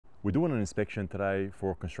We're doing an inspection today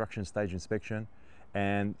for a construction stage inspection,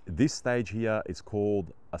 and this stage here is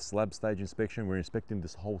called a slab stage inspection. We're inspecting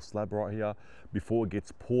this whole slab right here before it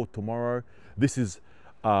gets poured tomorrow. This is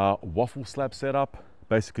a waffle slab setup.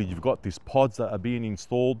 Basically, you've got these pods that are being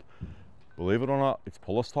installed. Believe it or not, it's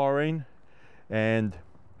polystyrene, and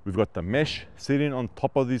we've got the mesh sitting on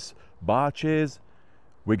top of these bar chairs.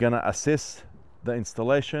 We're gonna assess the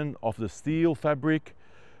installation of the steel fabric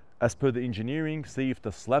as per the engineering, see if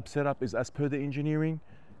the slab setup is as per the engineering.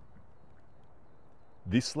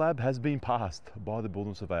 This slab has been passed by the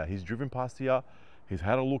building surveyor. He's driven past here, he's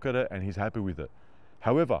had a look at it, and he's happy with it.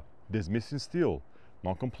 However, there's missing steel,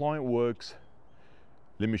 non-compliant works.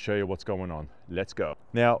 Let me show you what's going on. Let's go.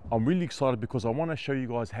 Now, I'm really excited because I want to show you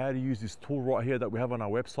guys how to use this tool right here that we have on our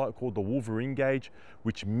website called the Wolverine gauge,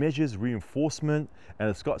 which measures reinforcement, and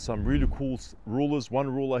it's got some really cool rulers, one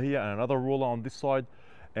ruler here and another ruler on this side.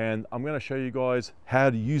 And I'm going to show you guys how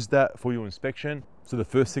to use that for your inspection. So the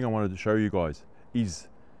first thing I wanted to show you guys is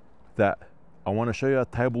that I want to show you a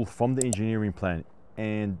table from the engineering plan,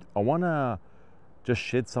 and I want to just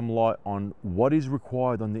shed some light on what is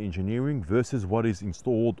required on the engineering versus what is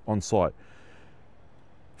installed on site.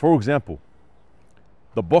 For example,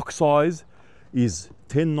 the box size is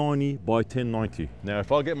 1090 by 1090. Now,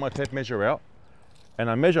 if I get my tape measure out and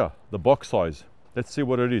I measure the box size, let's see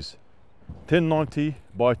what it is. 1090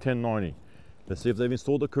 by 1090. Let's see if they've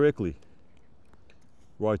installed it correctly.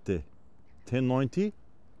 Right there, 1090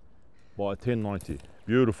 by 1090.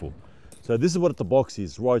 Beautiful. So this is what the box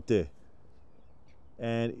is right there,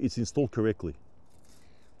 and it's installed correctly.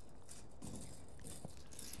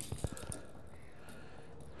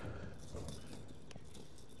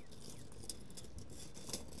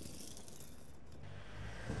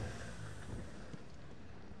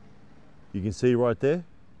 You can see right there.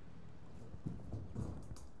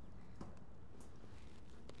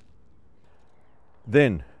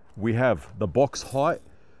 Then we have the box height,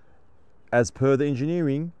 as per the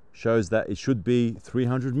engineering, shows that it should be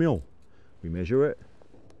 300 mil. We measure it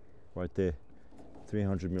right there,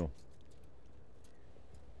 300 mil.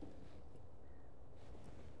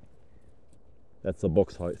 That's the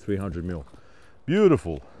box height, 300 mil.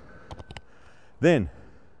 Beautiful. Then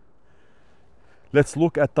let's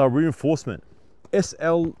look at the reinforcement.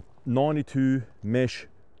 SL92 mesh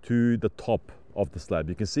to the top of the slab.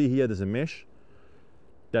 You can see here there's a mesh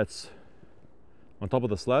that's on top of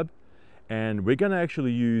the slab, and we're going to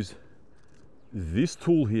actually use this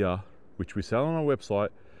tool here, which we sell on our website,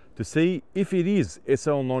 to see if it is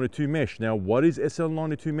SL92 mesh. Now, what is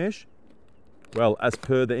SL92 mesh? Well, as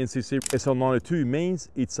per the NCC, SL92 means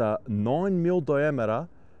it's a 9 mil diameter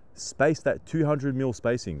spaced at 200 mil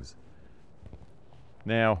spacings.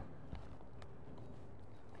 Now,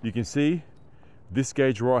 you can see this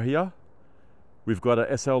gauge right here, we've got a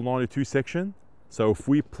SL92 section. So if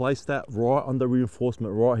we place that right on the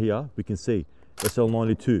reinforcement right here, we can see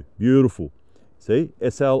SL92, beautiful. See,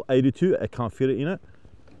 SL82, I can't fit it in it,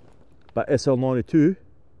 but SL92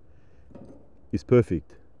 is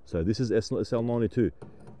perfect. So this is SL92,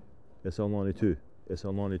 SL92,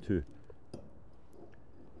 SL92,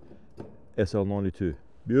 SL92,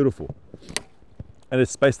 beautiful. And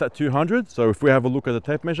it's spaced at 200, so if we have a look at the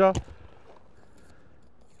tape measure,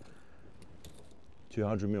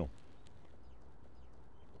 200 mil.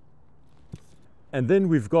 And then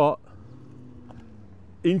we've got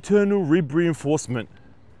internal rib reinforcement,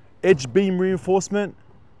 edge beam reinforcement,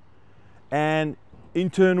 and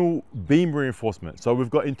internal beam reinforcement. So we've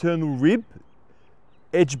got internal rib,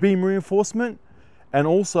 edge beam reinforcement, and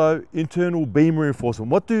also internal beam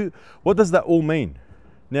reinforcement. What does that all mean?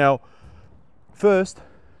 Now, first,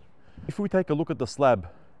 if we take a look at the slab,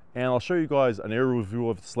 and I'll show you guys an aerial view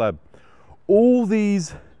of the slab, all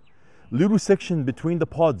these little sections between the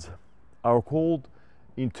pods are called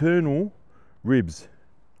internal ribs.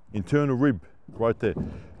 Internal rib, right there.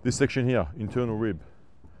 This section here, internal rib,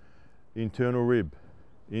 internal rib,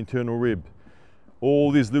 internal rib.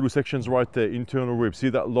 All these little sections right there, internal rib. See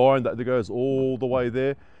that line that goes all the way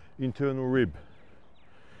there? Internal rib,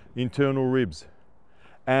 internal ribs.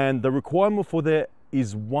 And the requirement for that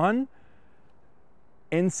is one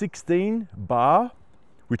N16 bar,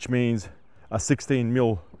 which means a 16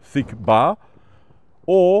 mil thick bar,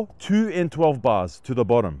 or 2 N12 bars to the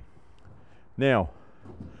bottom. Now,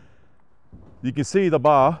 you can see the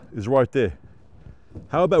bar is right there.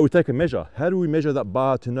 How about we take a measure? How do we measure that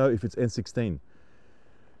bar to know if it's N16?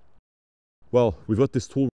 Well, we've got this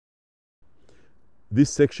tool. This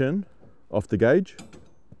section of the gauge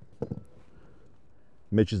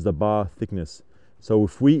measures the bar thickness. So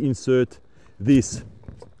if we insert this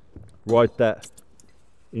right that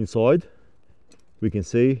inside, we can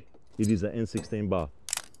see It is an N16 bar.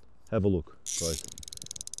 Have a look, guys.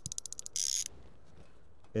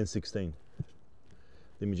 N16.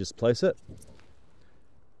 Let me just place it.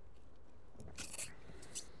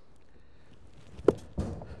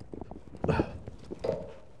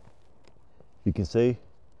 You can see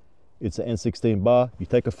it's an N16 bar. You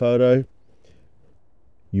take a photo,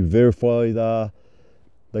 you verify the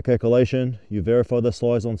calculation, you verify the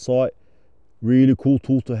size on site. Really cool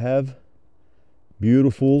tool to have.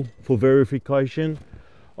 Beautiful for verification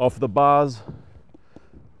of the bars.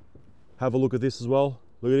 Have a look at this as well.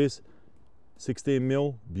 Look at this, 16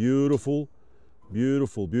 mil, beautiful,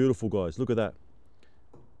 beautiful, beautiful, guys. Look at that.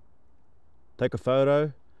 Take a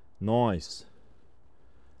photo, nice.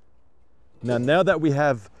 Now that we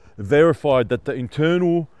have verified that the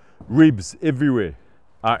internal ribs everywhere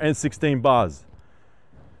are N16 bars,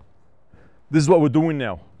 this is what we're doing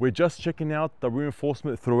now. We're just checking out the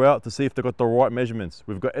reinforcement throughout to see if they got the right measurements.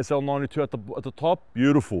 We've got SL92 at the top,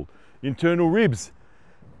 beautiful. Internal ribs,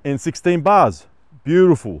 N16 bars,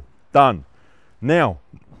 beautiful, done. Now,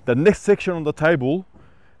 the next section on the table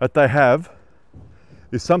that they have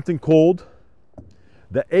is something called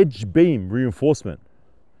the edge beam reinforcement.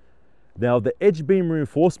 Now, the edge beam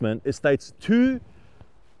reinforcement, it states 3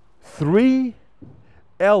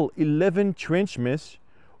 L11 trench mesh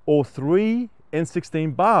or 3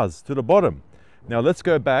 N16 bars to the bottom. Now let's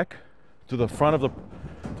go back to the front of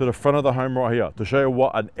the home right here to show you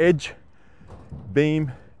what an edge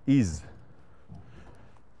beam is.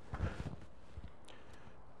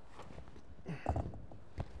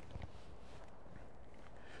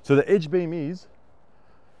 So the edge beam is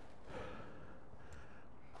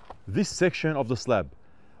this section of the slab.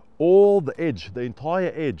 All the edge, the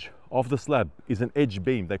entire edge of the slab is an edge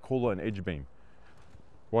beam. They call it an edge beam.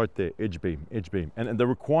 Right there, edge beam, edge beam. And the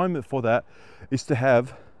requirement for that is to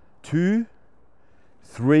have 2,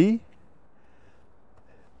 3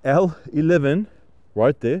 L11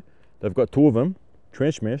 right there. They've got 2 of them,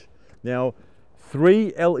 trench mesh. Now,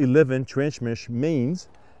 3 L11 trench mesh means,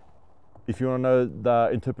 if you want to know the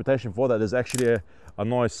interpretation for that, there's actually a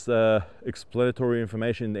nice explanatory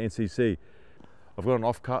information in the NCC. I've got an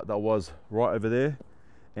offcut that was right over there,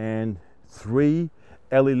 and 3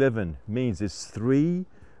 L11 means it's 3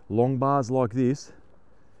 long bars like this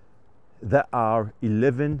that are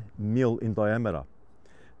 11 mil in diameter.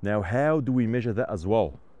 Now, how do we measure that as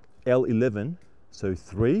well? L11, so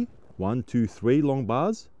 1, 2, 3 long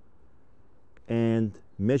bars, and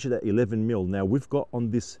measure that 11 mil. Now, we've got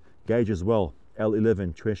on this gauge as well,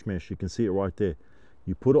 L11 trench mesh. You can see it right there.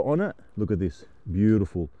 You put it on it, look at this,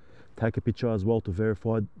 beautiful. Take a picture as well to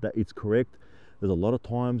verify that it's correct. There's a lot of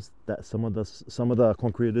times that some of the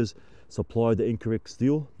concreters supply the incorrect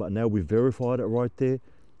steel, but now we've verified it right there.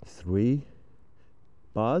 3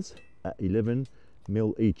 bars at 11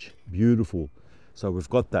 mil each, beautiful. So we've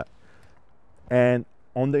got that. And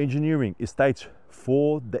on the engineering, it states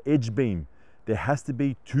for the edge beam, there has to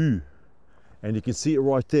be 2. And you can see it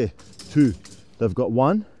right there, 2. They've got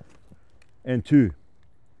 1 and 2.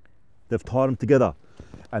 They've tied them together,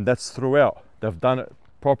 and that's throughout. They've done it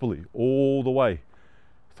properly all the way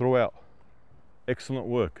throughout. Excellent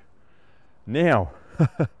work. Now,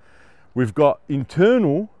 we've got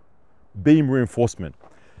internal beam reinforcement.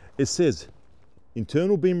 It says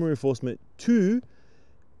internal beam reinforcement 2,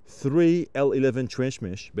 3 L11 trench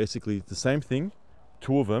mesh, basically the same thing,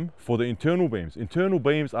 2 of them for the internal beams. Internal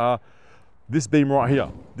beams are this beam right here.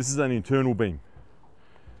 This is an internal beam.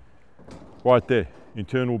 Right there,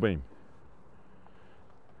 internal beam.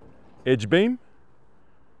 Edge beam,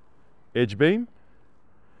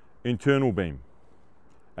 internal beam.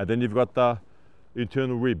 And then you've got the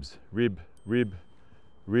internal ribs, rib,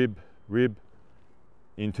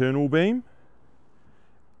 internal beam,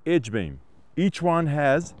 edge beam. Each one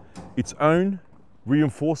has its own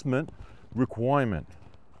reinforcement requirement.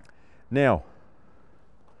 Now,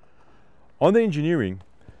 on the engineering,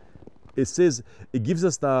 it says it gives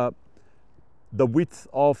us the width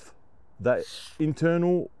of the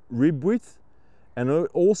internal rib width and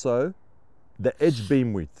also the edge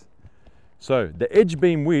beam width. So the edge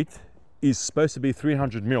beam width is supposed to be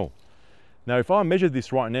 300 mil. Now, if I measure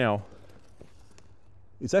this right now,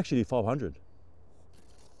 it's actually 500.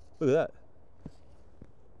 Look at that.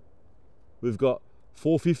 We've got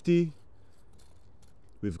 450,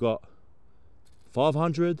 we've got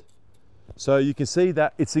 500. So you can see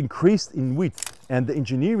that it's increased in width, and the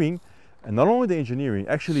engineering, and not only the engineering,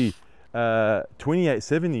 actually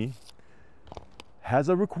 2870 has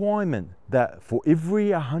a requirement that for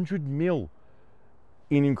every 100 mil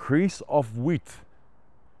in increase of width,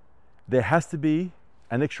 there has to be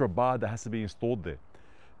an extra bar that has to be installed there.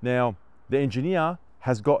 Now, the engineer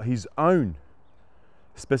has got his own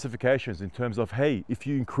specifications in terms of, hey, if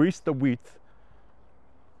you increase the width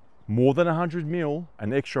more than 100 mil,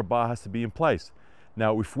 an extra bar has to be in place.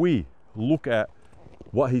 Now, if we look at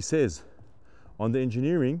what he says on the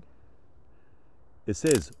engineering, it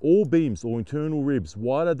says all beams or internal ribs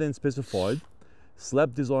wider than specified,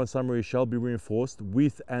 slab design summary shall be reinforced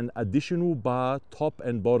with an additional bar top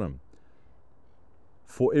and bottom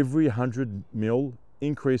for every 100 mil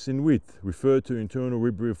increase in width, referred to internal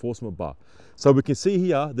rib reinforcement bar. So we can see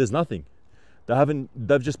here there's nothing.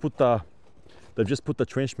 They've just put the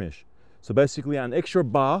trench mesh. So basically an extra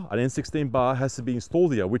bar, an N16 bar, has to be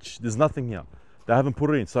installed here, which there's nothing here. They haven't put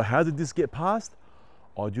it in. So how did this get passed?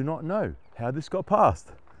 I do not know how this got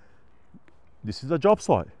passed. This is a job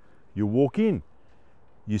site. You walk in,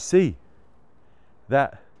 you see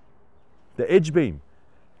that the edge beam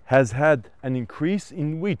has had an increase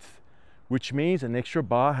in width, which means an extra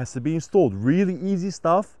bar has to be installed. Really easy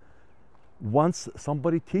stuff once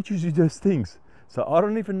somebody teaches you those things. So I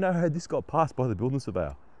don't even know how this got passed by the building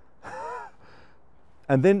surveyor.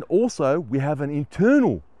 And then also we have an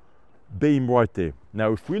internal beam right there.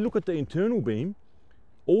 Now if we look at the internal beam,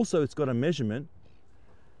 also it's got a measurement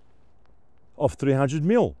of 300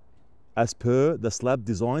 mil as per the slab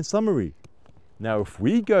design summary. Now if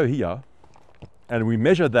we go here and we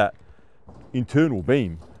measure that internal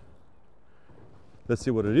beam, let's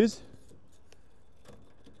see what it is.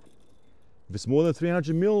 If it's more than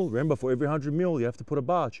 300 mil, remember, for every 100 mil you have to put a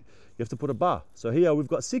bar. You have to put a bar. So here we've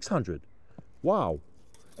got 600. Wow.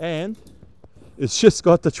 And it's just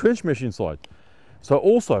got the trench mesh inside. So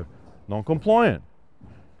also non-compliant.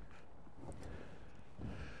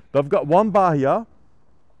 They've got one bar here.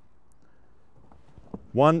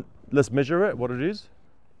 Let's measure it, what it is.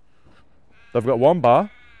 They've got one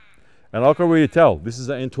bar, and I can really tell this is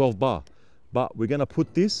an N12 bar. But we're gonna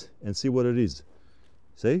put this and see what it is.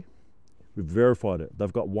 See? We've verified it.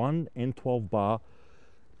 They've got one N12 bar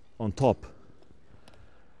on top.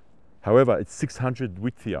 However, it's 600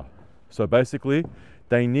 width here. So basically,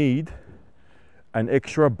 they need an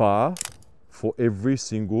extra bar for every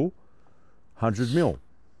single 100 mil.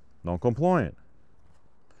 Non-compliant.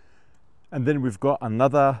 And then we've got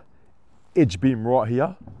another edge beam right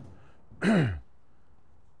here.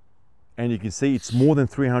 And you can see it's more than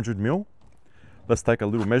 300 mil. Let's take a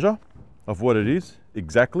little measure of what it is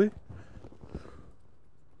exactly.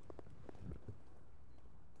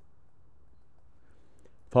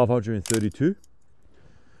 $532.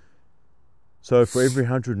 So for every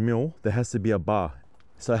 100 mil, there has to be a bar.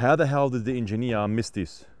 So how the hell did the engineer miss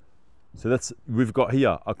this? So we've got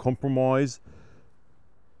here a compromise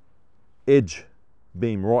edge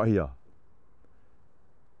beam right here.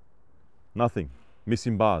 Nothing,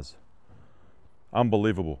 missing bars.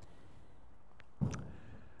 Unbelievable.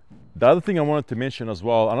 The other thing I wanted to mention as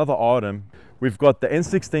well, another item, we've got the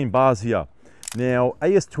N16 bars here. Now,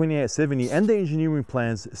 AS2870 and the engineering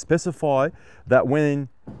plans specify that when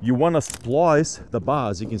you want to splice the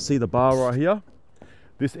bars, you can see the bar right here,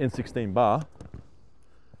 this N16 bar,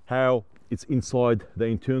 how it's inside the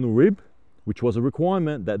internal rib, which was a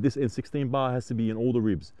requirement that this N16 bar has to be in all the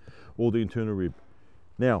ribs, all the internal rib.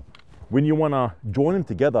 Now, when you want to join them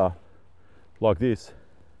together like this,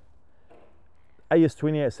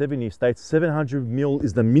 AS2870 states 700 mil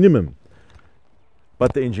is the minimum,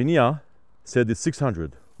 but the engineer said it's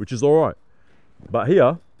 600, which is all right. But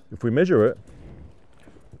here, if we measure it,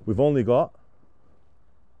 we've only got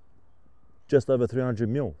just over 300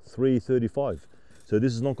 mil, 335. So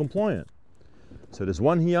this is non-compliant. So there's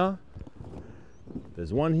one here,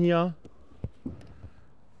 there's one here,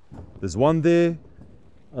 there's one there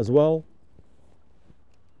as well.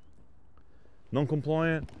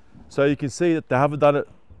 Non-compliant. So you can see that they haven't done it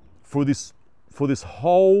for this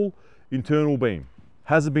whole internal beam.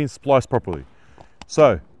 Hasn't been spliced properly.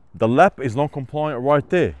 So the lap is non-compliant right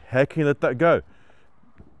there. How can you let that go?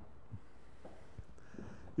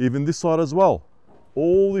 Even this side as well.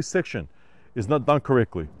 All this section is not done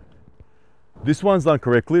correctly. This one's done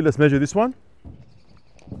correctly. Let's measure this one.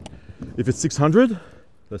 If it's 600,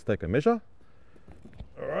 let's take a measure.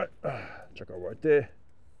 All right, check out right there.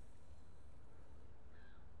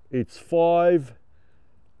 It's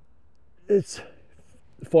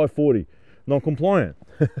 540. Non-compliant.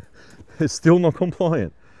 It's still not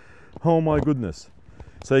compliant. Oh my goodness.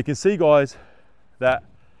 So you can see, guys, that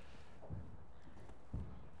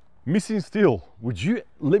missing steel, would you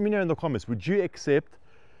let me know in the comments, would you accept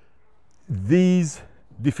these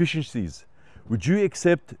deficiencies? Would you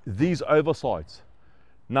accept these oversights?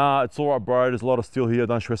 Nah, it's all right, bro, there's a lot of steel here,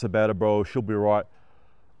 don't stress about it, bro, she'll be right.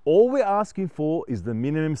 All we're asking for is the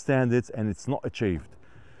minimum standards, and it's not achieved.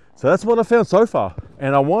 So that's what I found so far,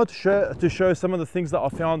 and I wanted to show some of the things that I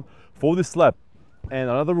found for this slab. And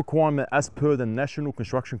another requirement as per the national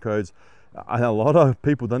construction codes, and a lot of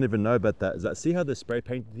people don't even know about that, is that see how there's spray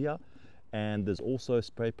paint here, and there's also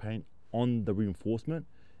spray paint on the reinforcement.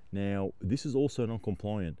 Now this is also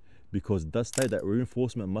non-compliant because it does state that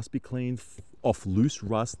reinforcement must be cleaned off loose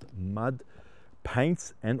rust, mud,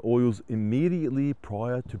 paints and oils immediately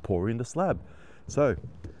prior to pouring the slab. So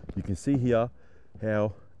you can see here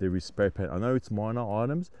how there is spray paint. I know it's minor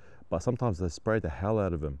items, but sometimes they spray the hell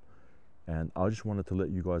out of them. And I just wanted to let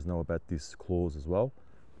you guys know about this clause as well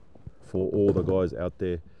for all the guys out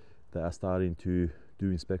there that are starting to do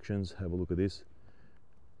inspections. Have a look at this.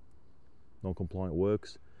 Non-compliant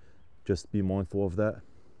works. Just be mindful of that.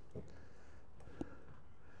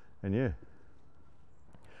 And yeah,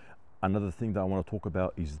 another thing that I want to talk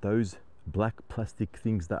about is those black plastic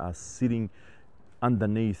things that are sitting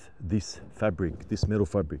underneath this fabric, this metal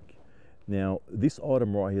fabric. Now this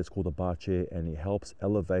item right here is called a bar chair, and it helps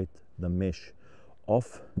elevate the mesh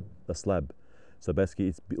off the slab. So basically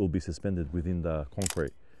it will be suspended within the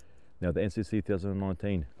concrete. Now the NCC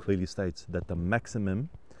 2019 clearly states that the maximum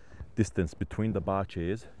distance between the bar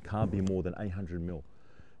chairs can't be more than 800 mil.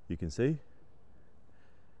 You can see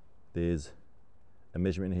there's a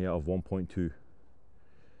measurement here of 1.2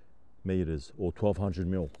 meters or 1200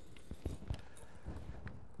 mil.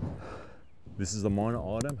 This is a minor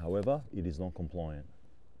item, however, it is non-compliant.